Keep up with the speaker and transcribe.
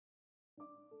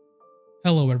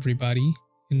Hello everybody.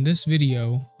 In this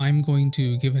video, I'm going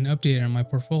to give an update on my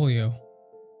portfolio.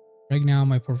 Right now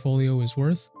my portfolio is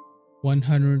worth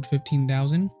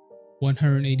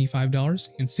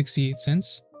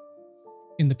 $115,185.68.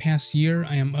 In the past year,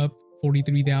 I am up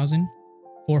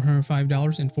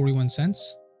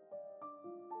 $43,405.41.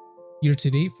 Year to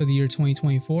date for the year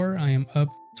 2024, I am up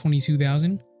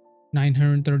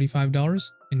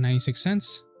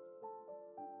 $22,935.96.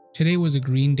 Today was a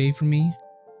green day for me.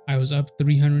 I was up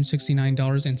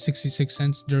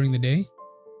 $369.66 during the day.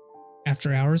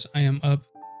 After hours, I am up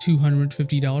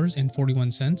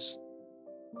 $250.41.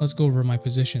 Let's go over my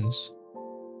positions.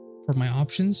 For my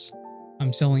options,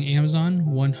 I'm selling Amazon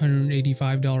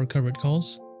 $185 covered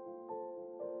calls.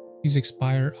 These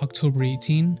expire October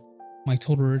 18. My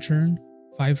total return,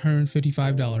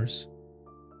 $555.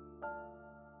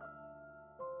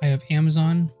 I have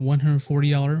Amazon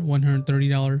 $140,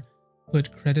 $130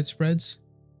 put credit spreads.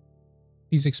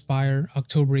 These expire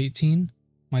October 18.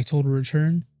 My total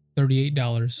return,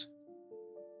 $38.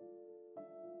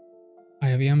 I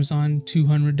have Amazon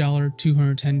 $200,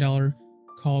 $210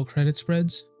 call credit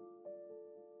spreads.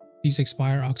 These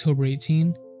expire October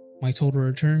 18. My total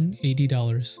return,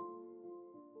 $80.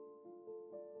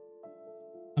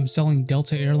 I'm selling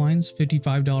Delta Airlines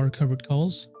 $55 covered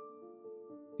calls.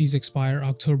 These expire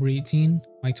October 18.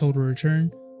 My total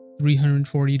return,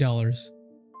 $340.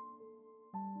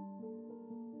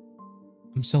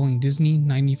 I'm selling Disney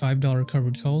 $95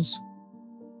 covered calls.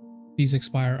 These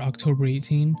expire October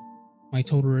 18. My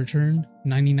total return,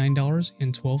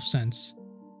 $99.12.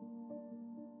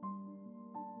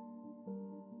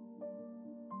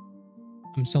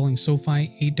 I'm selling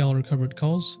SoFi $8 covered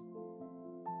calls.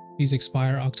 These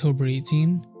expire October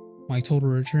 18. My total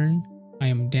return, I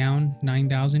am down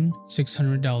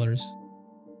 $9,600.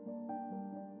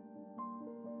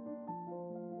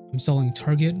 I'm selling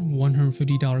Target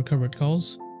 $150 covered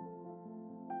calls.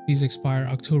 These expire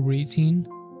October 18.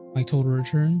 My total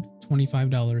return,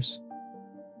 $25.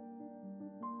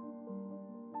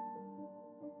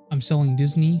 I'm selling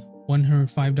Disney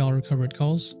 $105 covered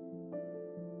calls.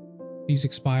 These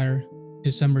expire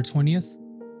December 20th.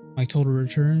 My total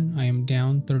return, I am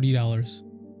down $30.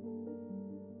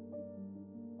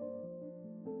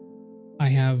 I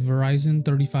have Verizon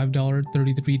 $35,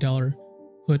 $33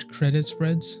 put credit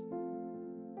spreads.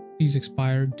 These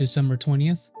expire December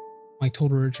 20th. My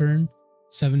total return,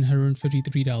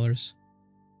 $753.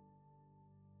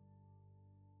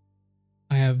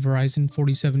 I have Verizon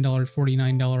 $47,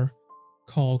 $49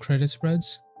 call credit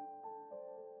spreads.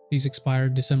 These expire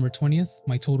December 20th.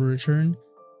 My total return,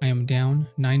 I am down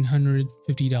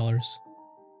 $950.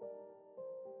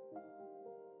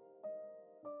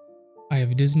 I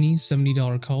have Disney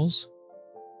 $70 calls.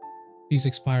 These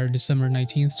expire December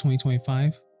 19th,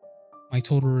 2025. My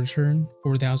total return,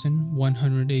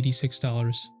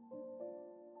 $4,186.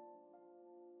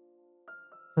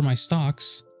 For my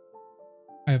stocks,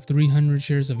 I have 300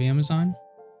 shares of Amazon.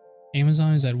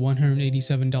 Amazon is at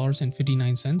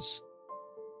 $187.59.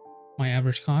 My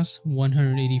average cost,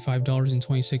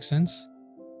 $185.26.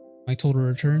 My total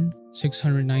return,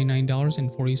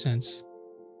 $699.40.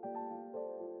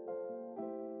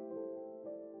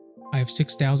 I have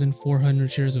 6,400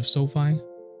 shares of SoFi.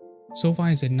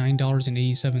 SoFi is at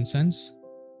 $9.87.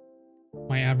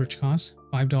 My average cost,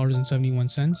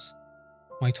 $5.71.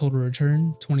 My total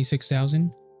return,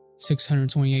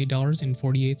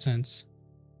 $26,628.48.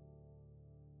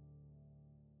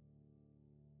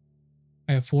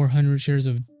 I have 400 shares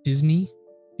of Disney.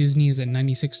 Disney is at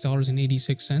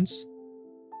 $96.86.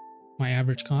 My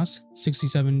average cost,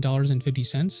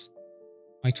 $67.50.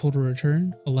 My total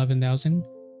return,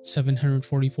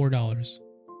 $11,744.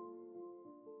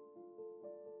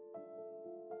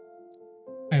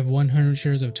 I have 100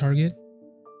 shares of Target.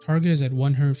 Target is at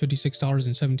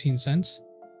 $156.17.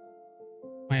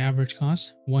 My average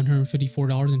cost,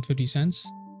 $154.50.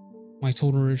 My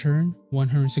total return,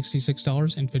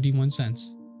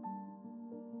 $166.51.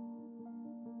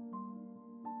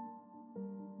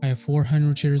 I have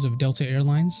 400 shares of Delta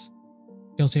Airlines.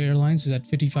 Delta Airlines is at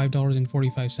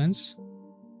 $55.45.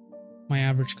 My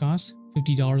average cost,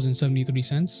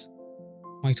 $50.73.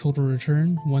 My total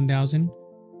return,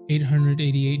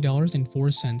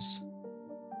 $1,888.04.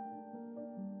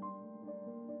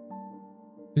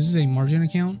 This is a margin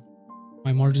account.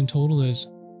 My margin total is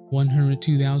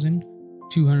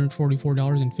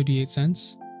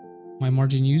 $102,244.58. My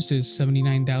margin used is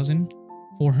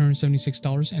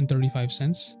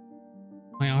 $79,476.35.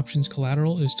 My options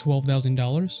collateral is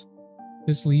 $12,000.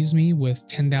 This leaves me with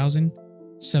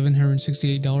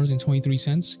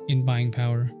 $10,768.23 in buying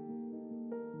power.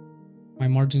 My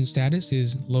margin status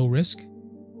is low risk.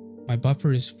 My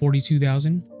buffer is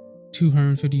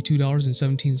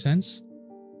 $42,252.17. This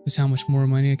is how much more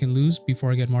money I can lose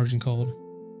before I get margin called.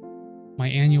 My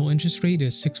annual interest rate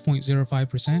is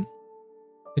 6.05%.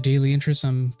 The daily interest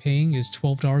I'm paying is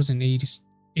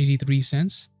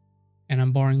 $12.83, and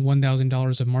I'm borrowing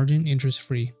 $1,000 of margin interest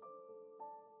free.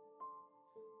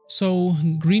 So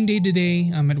green day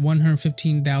today, I'm at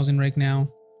 115,000 right now,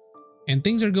 and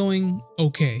things are going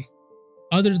okay.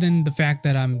 Other than the fact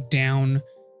that I'm down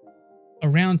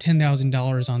around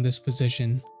 $10,000 on this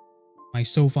position. My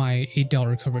SoFi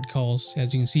 $8 covered calls,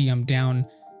 as you can see, I'm down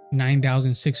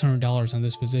 $9,600 on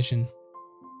this position.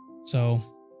 So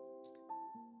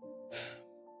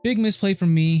big misplay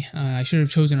from me. I should have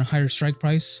chosen a higher strike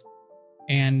price,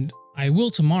 and I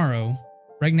will tomorrow.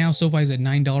 Right now, SoFi is at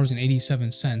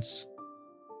 $9.87,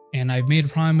 and I've made a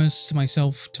promise to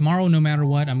myself tomorrow, no matter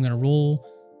what, I'm going to roll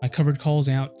my covered calls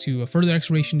out to a further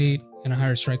expiration date and a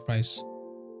higher strike price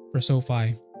for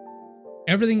SoFi.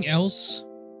 Everything else,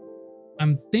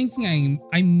 I'm thinking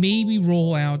I maybe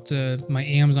roll out my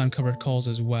Amazon covered calls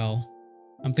as well.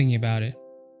 I'm thinking about it.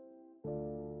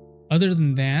 Other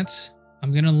than that,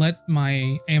 I'm going to let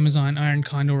my Amazon Iron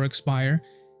Condor expire,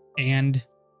 and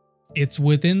it's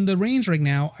within the range right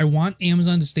now. I want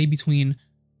Amazon to stay between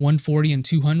 140 and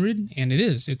 200, and it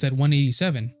is. It's at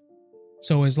 187.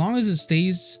 So as long as it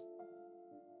stays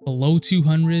below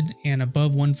 200 and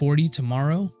above 140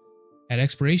 tomorrow at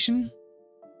expiration,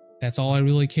 that's all I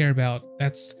really care about.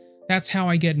 That's how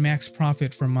I get max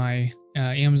profit from my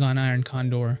Amazon Iron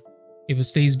Condor, if it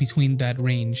stays between that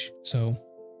range. So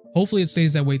hopefully it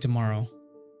stays that way tomorrow.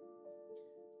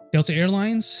 Delta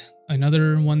Airlines,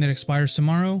 another one that expires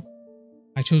tomorrow.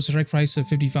 I chose the strike price of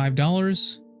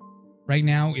 $55. Right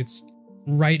now, it's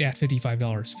right at $55.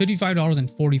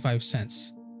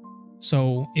 $55.45.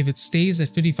 So if it stays at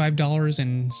 $55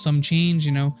 and some change,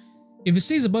 you know, if it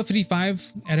stays above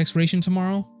 55 at expiration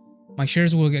tomorrow, my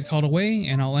shares will get called away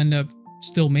and I'll end up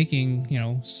still making, you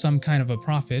know, some kind of a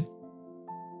profit.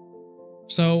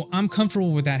 So I'm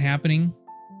comfortable with that happening.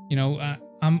 You know,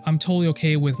 I'm totally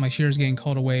okay with my shares getting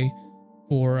called away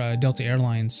for Delta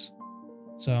Airlines.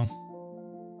 So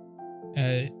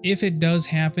if it does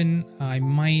happen, I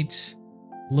might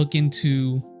look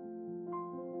into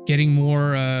getting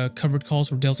more covered calls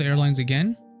for Delta Airlines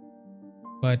again.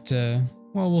 But,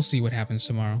 well, we'll see what happens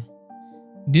tomorrow.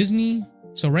 Disney.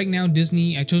 So right now,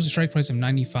 Disney, I chose a strike price of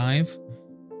 95.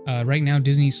 Right now,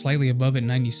 Disney's slightly above at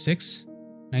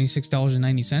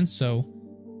 $96.90. So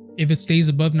if it stays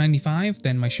above 95,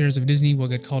 then my shares of Disney will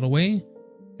get called away.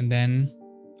 And then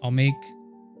I'll make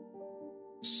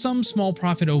some small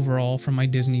profit overall from my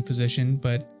Disney position.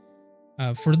 But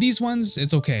for these ones,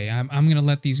 it's okay. I'm going to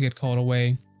let these get called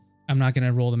away. I'm not going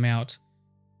to roll them out.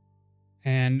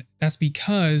 And that's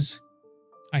because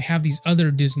I have these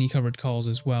other Disney covered calls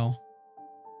as well.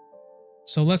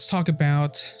 So let's talk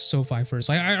about SoFi first.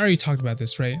 I already talked about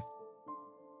this, right?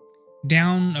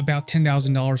 Down about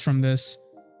 $10,000 from this.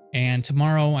 And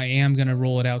tomorrow I am going to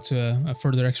roll it out to a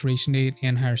further expiration date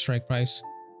and higher strike price.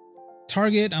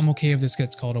 Target, I'm okay if this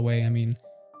gets called away. I mean,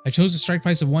 I chose a strike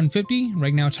price of 150.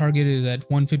 Right now, Target is at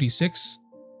 156,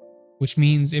 which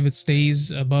means if it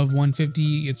stays above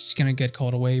 150, it's just going to get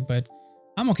called away. But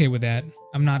I'm okay with that.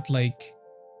 I'm not like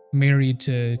married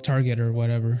to Target or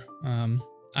whatever.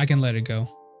 I can let it go.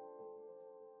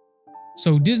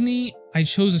 So Disney, I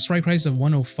chose a strike price of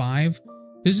 105.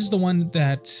 This is the one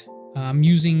that I'm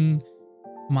using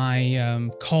my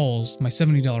calls, my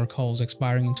 $70 calls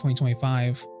expiring in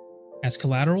 2025 as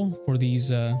collateral for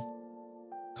these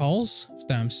calls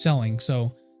that I'm selling.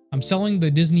 So I'm selling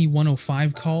the Disney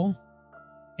 105 call,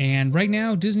 and right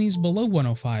now Disney's below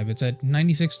 105. It's at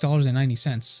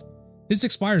 $96.90. This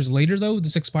expires later though.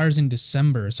 This expires in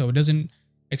December, so it doesn't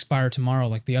expire tomorrow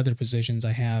like the other positions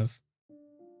I have.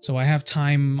 So I have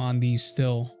time on these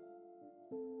still.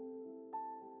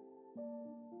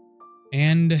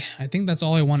 And I think that's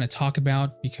all I want to talk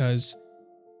about, because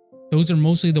those are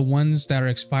mostly the ones that are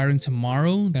expiring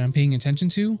tomorrow that I'm paying attention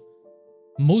to.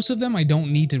 Most of them I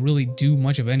don't need to really do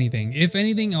much of anything. If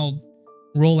anything, I'll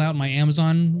roll out my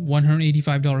Amazon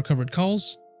 $185 covered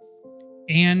calls.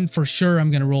 And for sure, I'm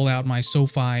going to roll out my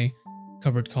SoFi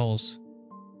covered calls.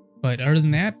 But other than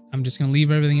that, I'm just going to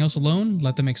leave everything else alone,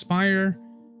 let them expire,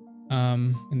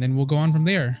 and then we'll go on from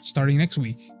there, starting next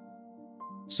week.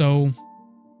 So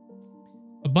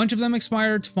a bunch of them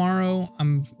expire tomorrow.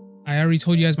 I already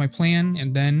told you guys my plan,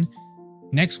 and then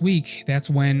next week,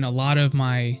 that's when a lot of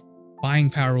my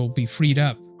buying power will be freed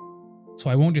up.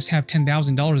 So I won't just have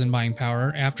 $10,000 in buying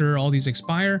power. After all these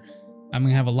expire, I'm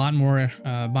going to have a lot more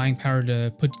buying power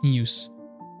to put in use.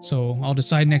 So I'll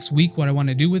decide next week what I want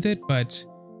to do with it, but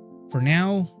for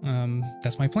now,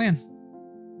 that's my plan.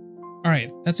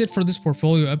 Alright, that's it for this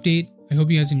portfolio update. I hope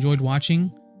you guys enjoyed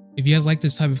watching. If you guys like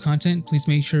this type of content, please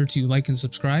make sure to like and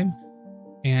subscribe,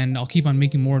 and I'll keep on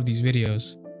making more of these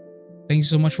videos. Thank you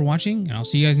so much for watching, and I'll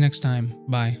see you guys next time.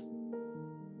 Bye.